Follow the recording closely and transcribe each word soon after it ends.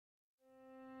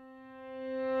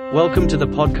Welcome to the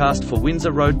podcast for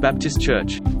Windsor Road Baptist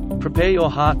Church. Prepare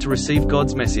your heart to receive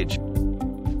God's message.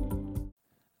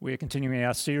 We're continuing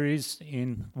our series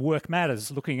in Work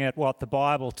Matters, looking at what the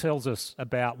Bible tells us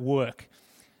about work.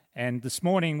 And this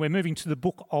morning we're moving to the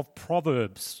book of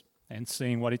Proverbs and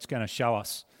seeing what it's going to show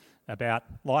us about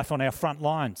life on our front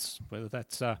lines, whether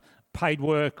that's paid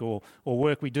work or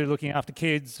work we do looking after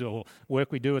kids or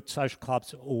work we do at social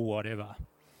clubs or whatever.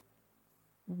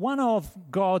 One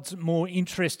of God's more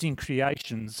interesting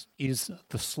creations is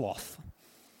the sloth.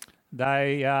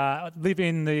 They live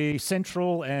in the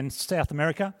Central and South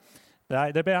America.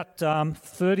 They're about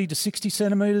 30 to 60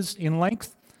 centimetres in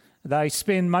length. They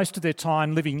spend most of their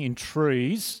time living in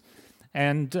trees,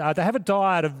 and they have a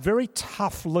diet of very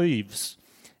tough leaves.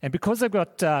 And because they've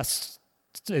got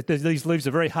these leaves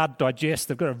are very hard to digest,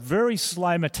 they've got a very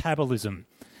slow metabolism,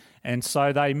 and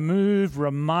so they move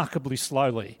remarkably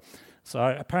slowly.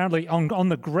 So apparently on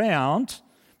the ground,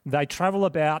 they travel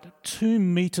about 2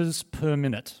 metres per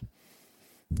minute.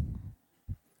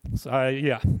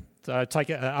 So take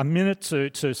a minute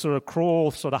to sort of crawl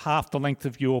sort of half the length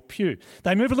of your pew.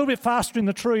 They move a little bit faster in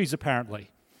the trees, apparently.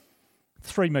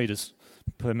 3 metres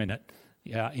per minute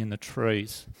in the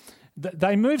trees.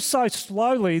 They move so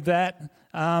slowly that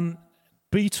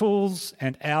beetles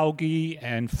and algae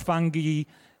and fungi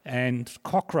and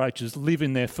cockroaches live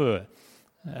in their fur.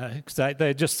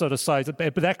 They're just sort of so,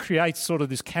 but that creates sort of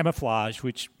this camouflage,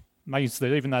 which means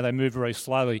that even though they move very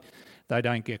slowly, they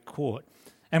don't get caught.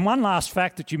 And one last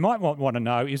fact that you might want to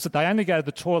know is that they only go to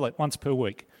the toilet once per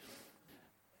week.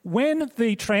 When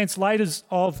the translators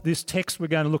of this text we're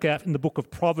going to look at in the book of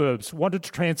Proverbs wanted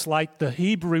to translate the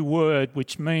Hebrew word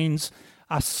which means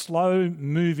a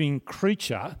slow-moving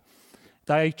creature,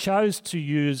 they chose to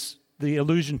use the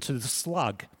allusion to the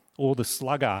slug or the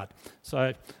sluggard.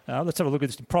 So let's have a look at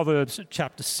this in Proverbs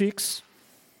chapter 6.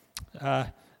 How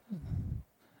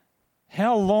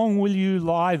long will you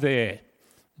lie there,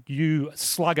 you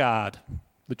sluggard,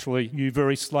 literally, you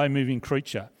very slow-moving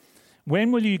creature?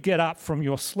 When will you get up from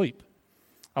your sleep?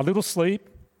 A little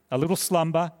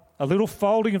slumber, a little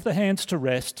folding of the hands to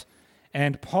rest,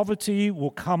 and poverty will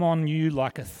come on you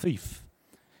like a thief,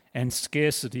 and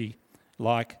scarcity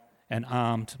like an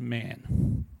armed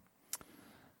man.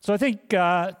 So I think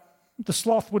the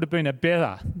sloth would have been a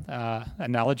better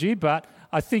analogy, but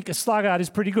I think a sluggard is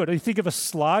pretty good. You think of a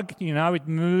slug, it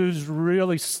moves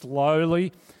really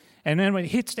slowly, and then when it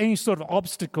hits any sort of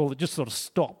obstacle, it just sort of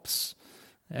stops.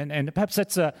 And perhaps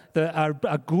that's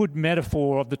a good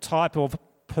metaphor of the type of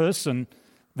person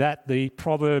that the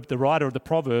writer of the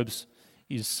Proverbs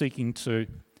is seeking to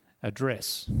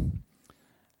address.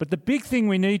 But the big thing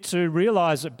we need to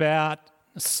realise about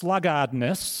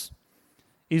sluggardness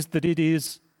is that it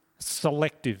is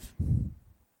selective.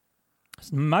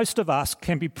 Most of us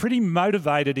can be pretty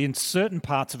motivated in certain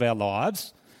parts of our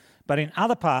lives, but in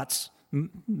other parts,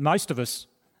 most of us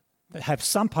have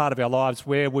some part of our lives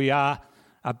where we are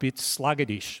a bit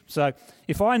sluggardish. So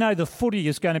if I know the footy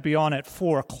is going to be on at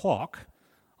 4 o'clock,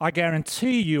 I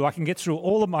guarantee you I can get through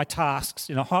all of my tasks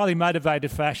in a highly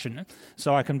motivated fashion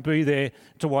so I can be there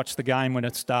to watch the game when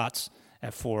it starts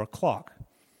at 4 o'clock.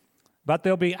 But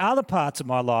there'll be other parts of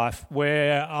my life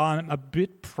where I'm a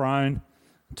bit prone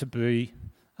to be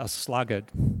a sluggard.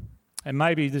 And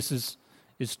maybe this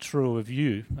is true of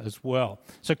you as well.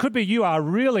 So it could be you are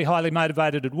really highly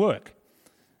motivated at work.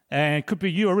 And it could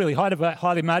be you are really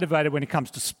highly motivated when it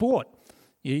comes to sport.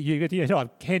 You have a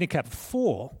handicap of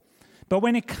 4. But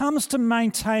when it comes to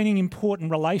maintaining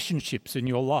important relationships in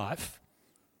your life,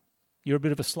 you're a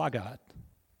bit of a sluggard.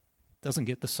 Doesn't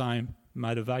get the same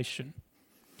motivation.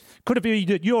 Could it be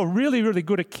that you're really, really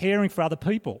good at caring for other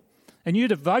people and you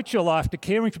devote your life to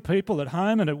caring for people at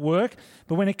home and at work,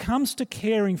 but when it comes to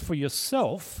caring for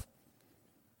yourself,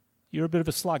 you're a bit of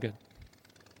a sluggard.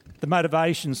 The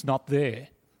motivation's not there.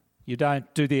 You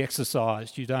don't do the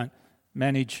exercise. You don't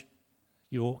manage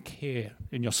your care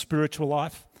in your spiritual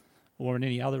life or in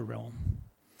any other realm.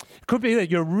 It could be that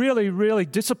you're really, really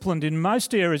disciplined in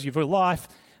most areas of your life,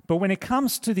 but when it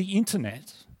comes to the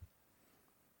internet,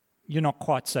 you're not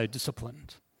quite so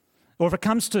disciplined. Or if it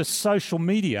comes to social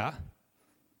media,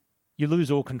 you lose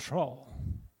all control.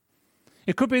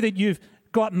 It could be that you've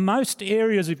got most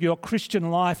areas of your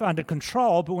Christian life under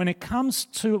control, but when it comes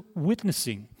to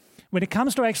witnessing, when it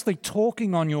comes to actually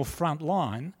talking on your front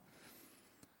line,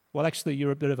 well, actually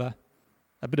you're a bit of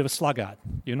a sluggard.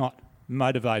 You're not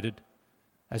motivated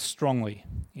as strongly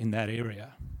in that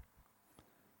area.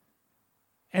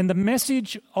 And the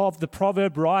message of the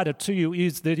proverb writer to you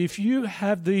is that if you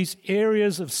have these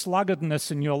areas of sluggardness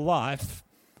in your life,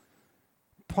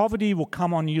 poverty will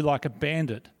come on you like a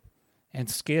bandit and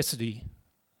scarcity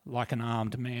like an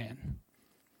armed man.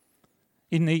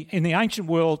 In the ancient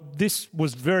world, this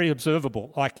was very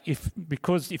observable.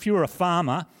 Because if you were a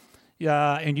farmer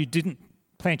and you didn't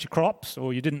plant your crops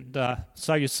or you didn't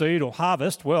sow your seed or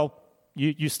harvest, well,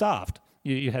 you starved.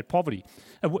 You had poverty.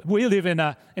 We live in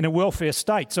a welfare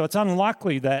state, so it's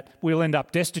unlikely that we'll end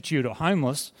up destitute or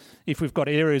homeless if we've got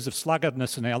areas of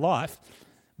sluggardness in our life.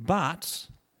 But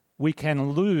we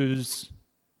can lose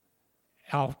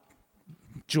our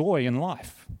joy in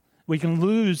life. We can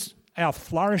lose our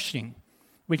flourishing.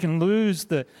 We can lose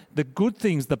the good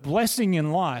things, the blessing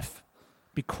in life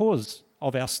because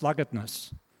of our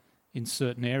sluggardness in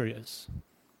certain areas.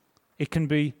 It can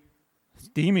be,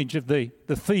 the image of the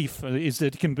thief is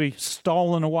that it can be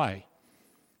stolen away,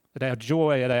 that our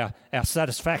joy and our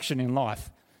satisfaction in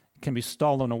life can be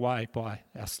stolen away by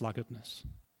our sluggardness.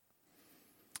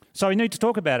 So we need to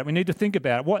talk about it. We need to think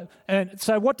about it.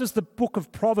 So what does the book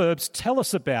of Proverbs tell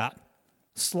us about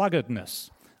sluggardness?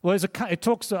 Well, it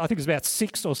talks, I think it's about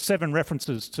 6 or 7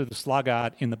 references to the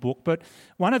sluggard in the book, but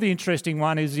one of the interesting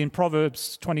one is in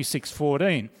Proverbs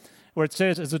 26:14, where it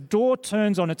says, "As a door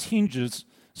turns on its hinges,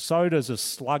 so does a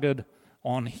sluggard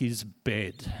on his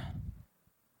bed."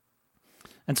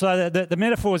 And so the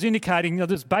metaphor is indicating that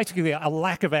there's basically a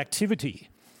lack of activity.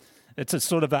 It's a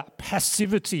sort of a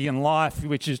passivity in life,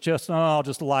 which is just, I'll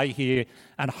just lay here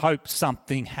and hope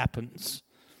something happens.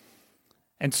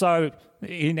 And so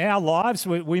in our lives,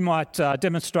 we might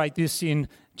demonstrate this in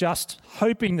just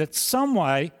hoping that some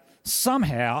way,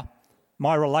 somehow,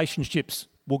 my relationships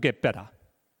will get better.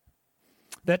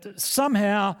 That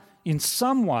somehow, in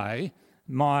some way,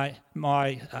 my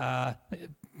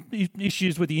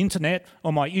issues with the internet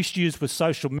or my issues with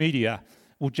social media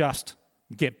will just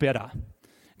get better.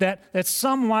 That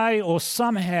some way or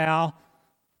somehow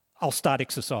I'll start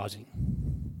exercising.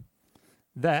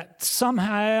 That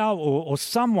somehow or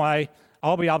some way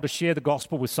I'll be able to share the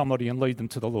gospel with somebody and lead them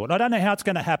to the Lord. I don't know how it's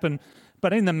going to happen,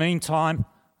 but in the meantime,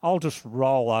 I'll just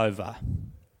roll over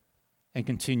and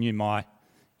continue my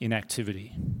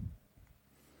inactivity.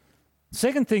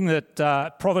 Second thing that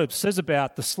Proverbs says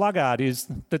about the sluggard is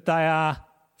that they are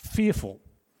fearful.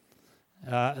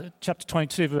 Chapter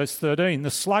 22, verse 13, the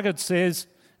sluggard says,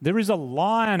 "There is a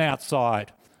lion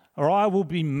outside, or I will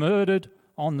be murdered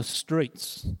on the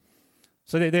streets."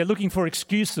 So they're looking for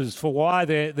excuses for why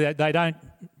they don't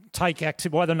take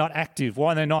active, why they're not active,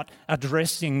 why they're not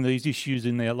addressing these issues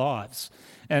in their lives.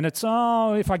 And it's,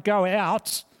 if I go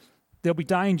out, there'll be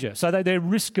danger. So they're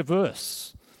risk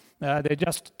averse. They're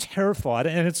just terrified.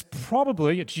 And it's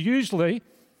usually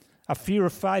a fear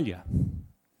of failure.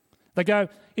 They go,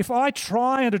 if I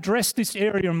try and address this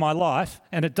area in my life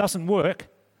and it doesn't work,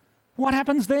 what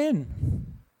happens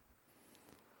then?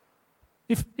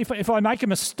 If I make a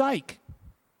mistake,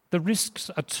 the risks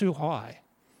are too high.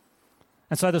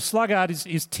 And so the sluggard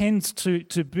tends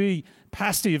to be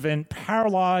passive and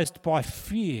paralysed by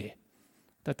fear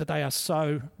that they are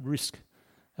so risk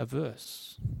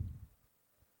averse.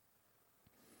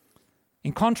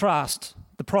 In contrast,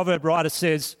 the proverb writer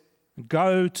says,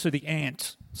 "Go to the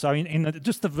ant." So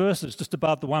just the verses just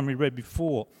above the one we read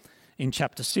before in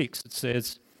chapter 6, it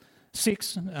says,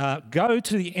 6, "Go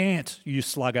to the ant, you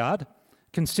sluggard,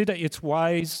 consider its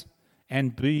ways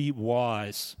and be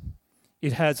wise.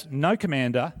 It has no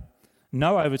commander,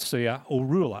 no overseer or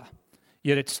ruler,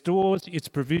 yet it stores its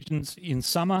provisions in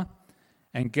summer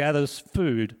and gathers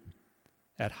food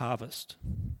at harvest."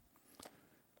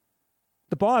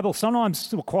 The Bible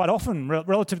sometimes, or quite often,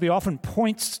 relatively often,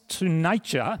 points to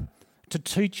nature to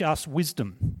teach us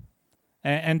wisdom.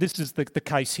 And this is the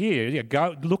case here. You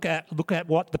go look at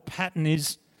what the pattern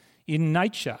is in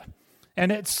nature. And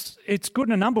it's good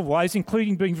in a number of ways,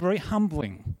 including being very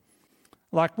humbling.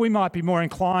 Like we might be more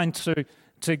inclined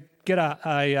to get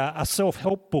a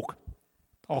self-help book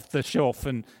off the shelf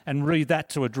and read that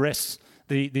to address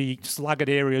the sluggard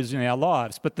areas in our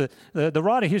lives. But the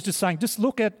writer here is just saying, just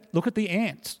look at the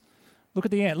ants. Look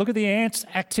at the ant. Look at the ant's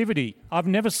activity. I've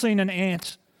never seen an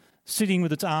ant sitting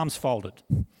with its arms folded.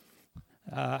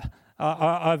 They are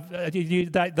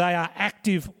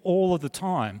active all of the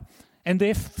time. And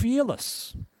they're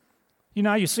fearless. You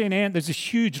know, you see an ant, there's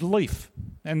this huge leaf,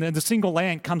 and then the single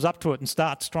ant comes up to it and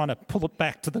starts trying to pull it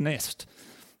back to the nest.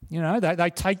 You know, they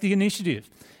take the initiative.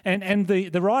 And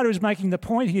the writer is making the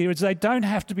point here is they don't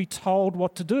have to be told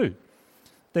what to do.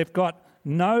 They've got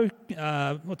no,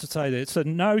 So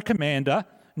no commander,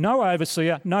 no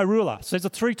overseer, no ruler. Says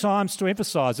it 3 times to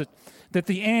emphasise it, that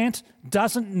the ant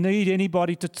doesn't need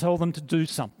anybody to tell them to do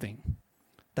something.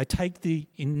 They take the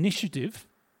initiative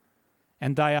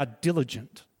and they are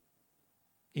diligent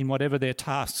in whatever their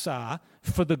tasks are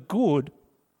for the good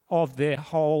of their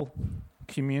whole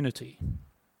community.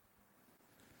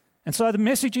 And so the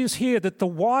message is here that the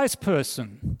wise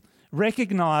person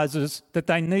recognises that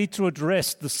they need to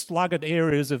address the sluggard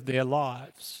areas of their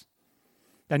lives.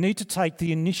 They need to take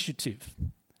the initiative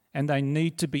and they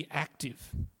need to be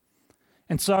active.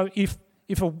 And so if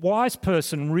a wise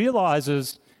person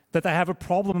realises that they have a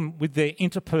problem with their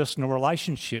interpersonal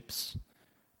relationships,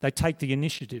 they take the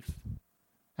initiative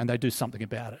and they do something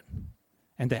about it.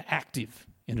 And they're active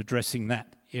in addressing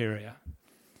that area.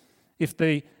 If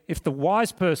the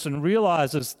wise person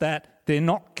realises that they're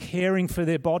not caring for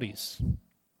their bodies,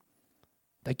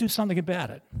 they do something about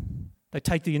it. They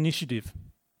take the initiative.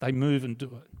 They move and do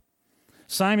it.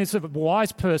 Same as if a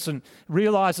wise person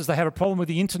realises they have a problem with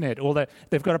the internet or that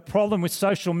they've got a problem with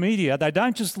social media, they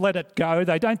don't just let it go.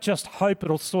 They don't just hope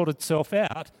it'll sort itself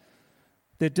out.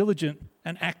 They're diligent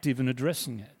and active in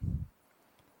addressing it.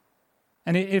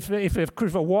 And if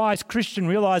a wise Christian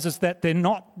realises that they're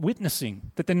not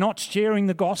witnessing, that they're not sharing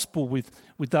the gospel with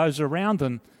those around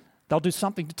them, they'll do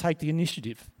something to take the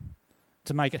initiative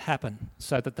to make it happen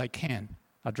so that they can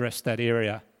address that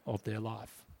area of their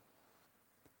life.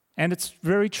 And it's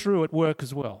very true at work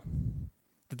as well.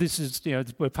 This is,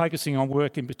 we're focusing on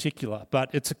work in particular,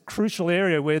 but it's a crucial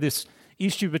area where this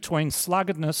issue between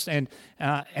sluggardness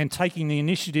and taking the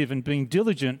initiative and being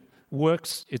diligent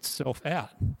works itself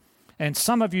out. And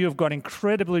some of you have got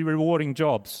incredibly rewarding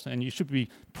jobs, and you should be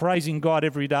praising God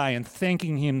every day and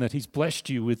thanking Him that He's blessed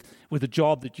you with a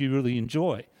job that you really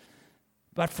enjoy.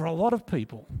 But for a lot of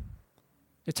people,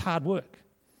 it's hard work.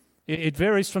 It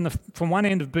varies from one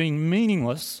end of being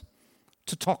meaningless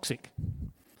to toxic,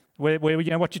 where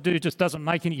what you do just doesn't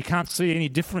make any. You can't see any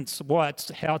difference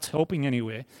how it's helping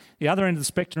anywhere. The other end of the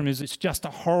spectrum is it's just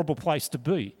a horrible place to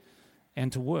be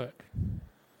and to work.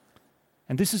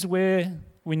 And this is where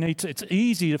we need to. It's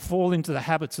easy to fall into the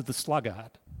habits of the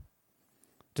sluggard,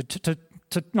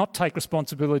 to not take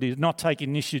responsibility, to not take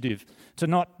initiative, to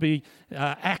not be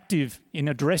active in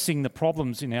addressing the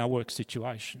problems in our work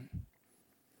situation.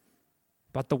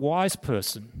 But the wise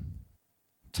person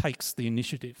takes the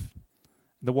initiative.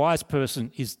 The wise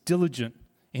person is diligent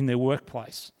in their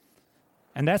workplace.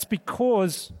 And that's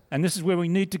because, and this is where we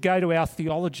need to go to our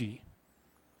theology,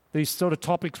 these sort of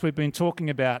topics we've been talking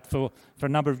about for a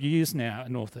number of years now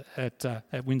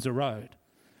at Windsor Road,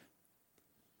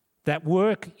 that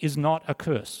work is not a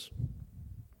curse.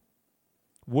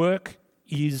 Work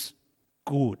is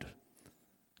good.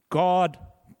 God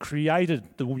created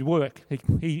the work.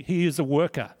 He is a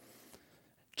worker.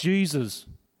 Jesus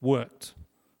worked.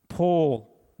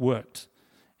 Paul worked.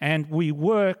 And we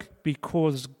work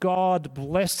because God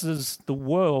blesses the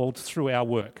world through our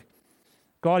work.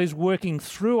 God is working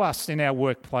through us in our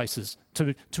workplaces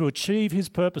to achieve His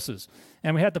purposes.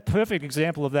 And we had the perfect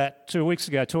example of that 2 weeks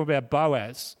ago, talking about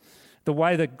Boaz, the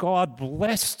way that God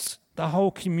blessed the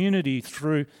whole community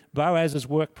through Boaz's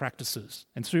work practices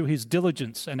and through his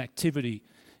diligence and activity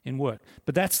in work.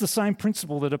 But that's the same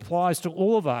principle that applies to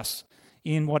all of us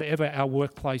in whatever our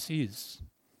workplace is.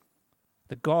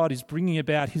 That God is bringing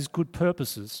about His good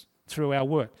purposes through our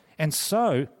work. And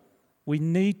so we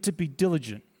need to be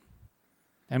diligent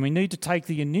and we need to take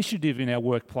the initiative in our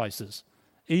workplaces,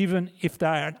 even if they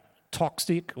are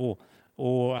toxic or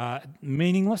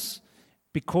meaningless,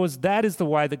 because that is the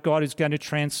way that God is going to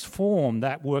transform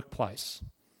that workplace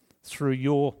through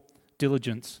your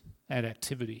diligence and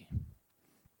activity.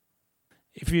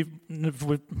 If you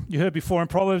heard before in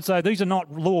Proverbs, say these are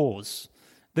not laws,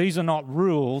 these are not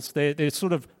rules, they're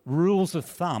sort of rules of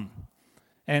thumb.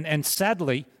 And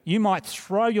sadly, you might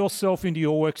throw yourself into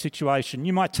your work situation.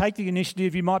 You might take the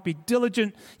initiative, you might be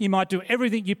diligent, you might do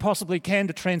everything you possibly can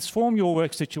to transform your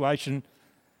work situation,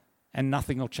 and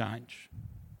nothing will change.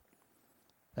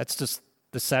 That's just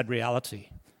the sad reality.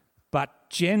 But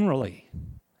generally,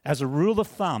 as a rule of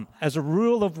thumb, as a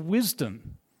rule of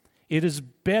wisdom, it is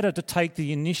better to take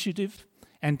the initiative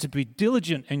and to be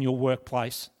diligent in your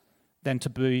workplace than to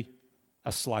be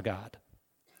a sluggard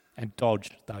and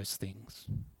dodge those things.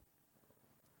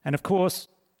 And of course,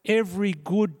 every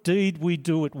good deed we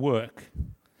do at work,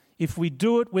 if we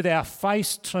do it with our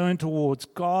face turned towards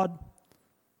God,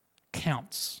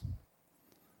 counts.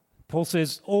 Paul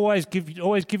says, always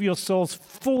give yourselves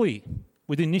fully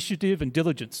with initiative and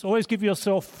diligence. Always give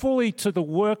yourself fully to the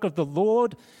work of the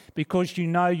Lord, because you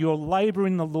know your labour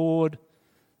in the Lord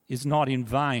is not in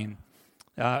vain.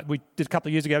 We did a couple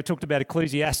of years ago, we talked about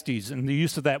Ecclesiastes and the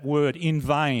use of that word in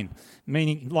vain,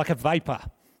 meaning like a vapour.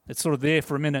 It's sort of there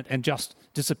for a minute and just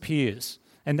disappears.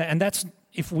 And that's,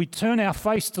 if we turn our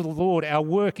face to the Lord, our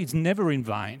work is never in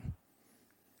vain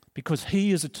because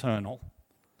He is eternal.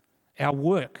 Our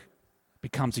work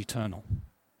becomes eternal.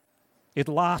 It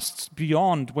lasts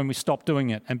beyond when we stop doing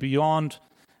it and beyond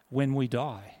when we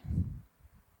die.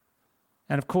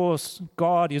 And of course,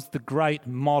 God is the great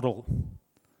model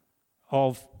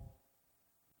of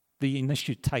the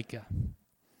initiative taker.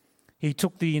 He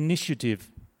took the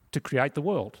initiative to create the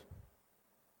world.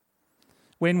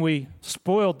 When we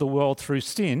spoiled the world through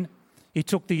sin, he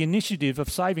took the initiative of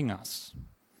saving us.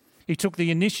 He took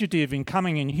the initiative in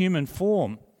coming in human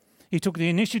form. He took the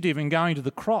initiative in going to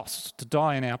the cross to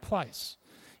die in our place.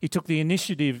 He took the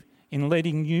initiative in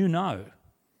letting you know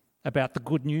about the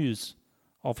good news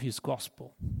of his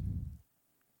gospel.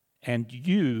 And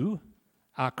you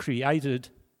are created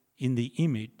in the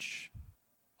image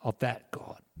of that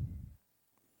God.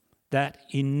 That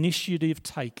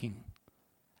initiative-taking,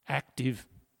 active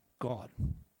God.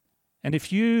 And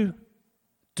if you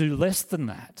do less than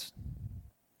that,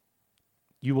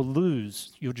 you will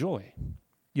lose your joy.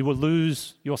 You will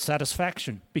lose your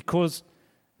satisfaction, because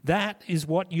that is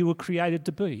what you were created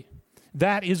to be.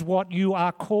 That is what you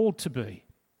are called to be.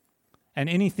 And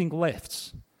anything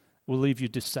less will leave you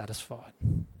dissatisfied.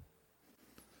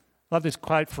 I love this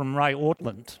quote from Ray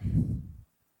Ortland.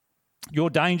 Your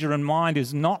danger in mind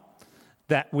is not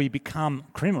that we become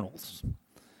criminals,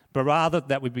 but rather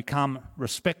that we become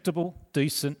respectable,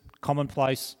 decent,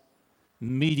 commonplace,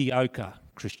 mediocre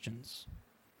Christians.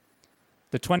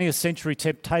 The 20th century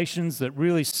temptations that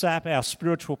really sap our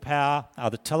spiritual power are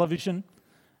the television,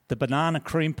 the banana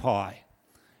cream pie,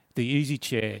 the easy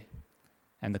chair,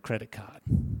 and the credit card.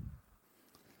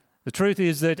 The truth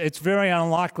is that it's very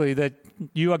unlikely that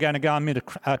you are going to go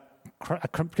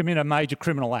and commit a major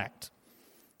criminal act.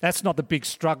 That's not the big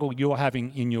struggle you're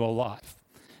having in your life.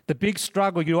 The big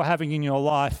struggle you're having in your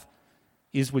life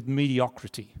is with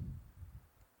mediocrity.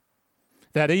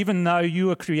 That even though you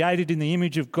are created in the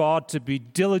image of God to be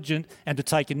diligent and to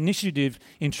take initiative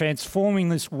in transforming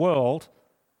this world,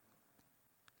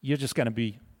 you're just going to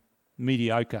be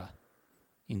mediocre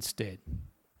instead.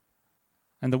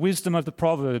 And the wisdom of the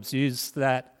Proverbs is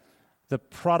that the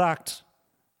product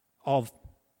of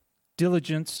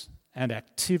diligence and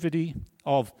activity,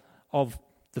 of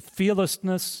the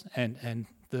fearlessness and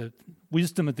the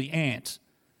wisdom of the ant,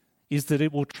 is that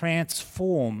it will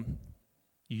transform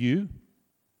you,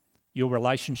 your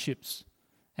relationships,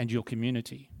 and your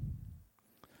community.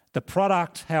 The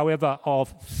product, however,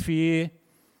 of fear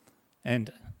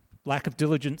and lack of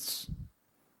diligence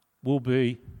will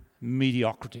be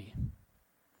mediocrity.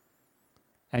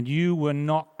 And you were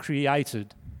not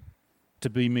created to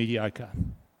be mediocre.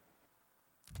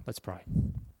 Let's pray.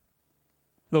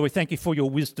 Lord, we thank you for your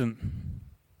wisdom.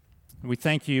 We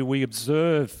thank you, we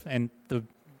observe, and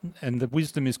the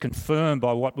wisdom is confirmed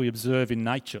by what we observe in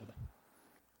nature.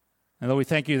 And Lord, we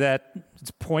thank you that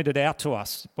it's pointed out to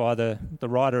us by the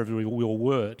writer of your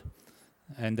word,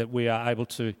 and that we are able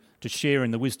to share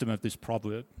in the wisdom of this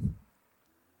proverb.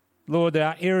 Lord, there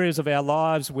are areas of our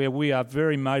lives where we are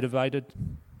very motivated.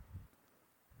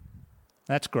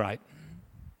 That's great.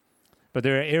 But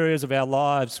there are areas of our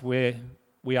lives where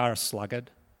we are a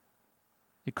sluggard.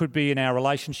 It could be in our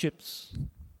relationships.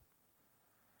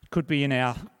 It could be in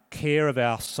our care of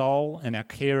our soul and our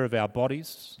care of our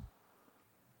bodies.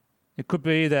 It could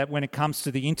be that when it comes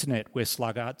to the internet, we're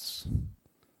sluggards,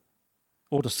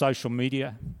 or to social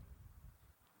media.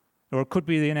 Or it could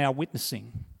be in our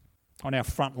witnessing, on our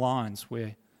front lines,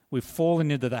 where we've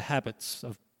fallen into the habits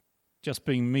of just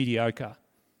being mediocre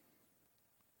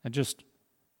and just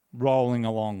rolling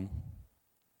along.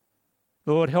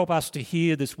 Lord, help us to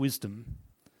hear this wisdom,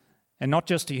 and not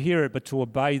just to hear it, but to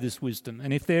obey this wisdom.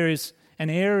 And if there is an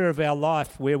area of our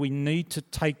life where we need to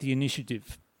take the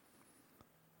initiative,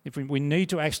 if we need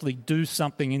to actually do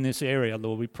something in this area,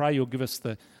 Lord, we pray you'll give us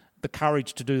the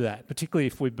courage to do that, particularly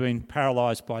if we've been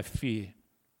paralysed by fear.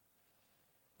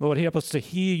 Lord, help us to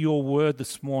hear your word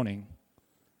this morning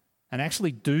and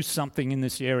actually do something in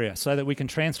this area so that we can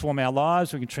transform our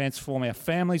lives, we can transform our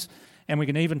families, and we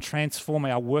can even transform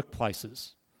our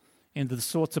workplaces into the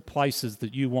sorts of places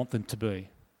that you want them to be.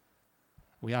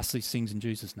 We ask these things in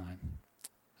Jesus' name.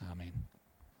 Amen.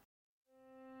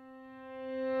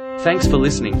 Thanks for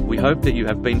listening. We hope that you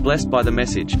have been blessed by the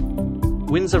message.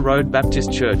 Windsor Road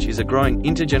Baptist Church is a growing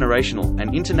intergenerational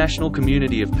and international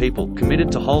community of people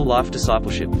committed to whole life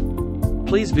discipleship.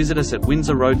 Please visit us at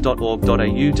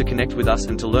windsorroad.org.au to connect with us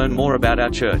and to learn more about our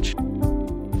church.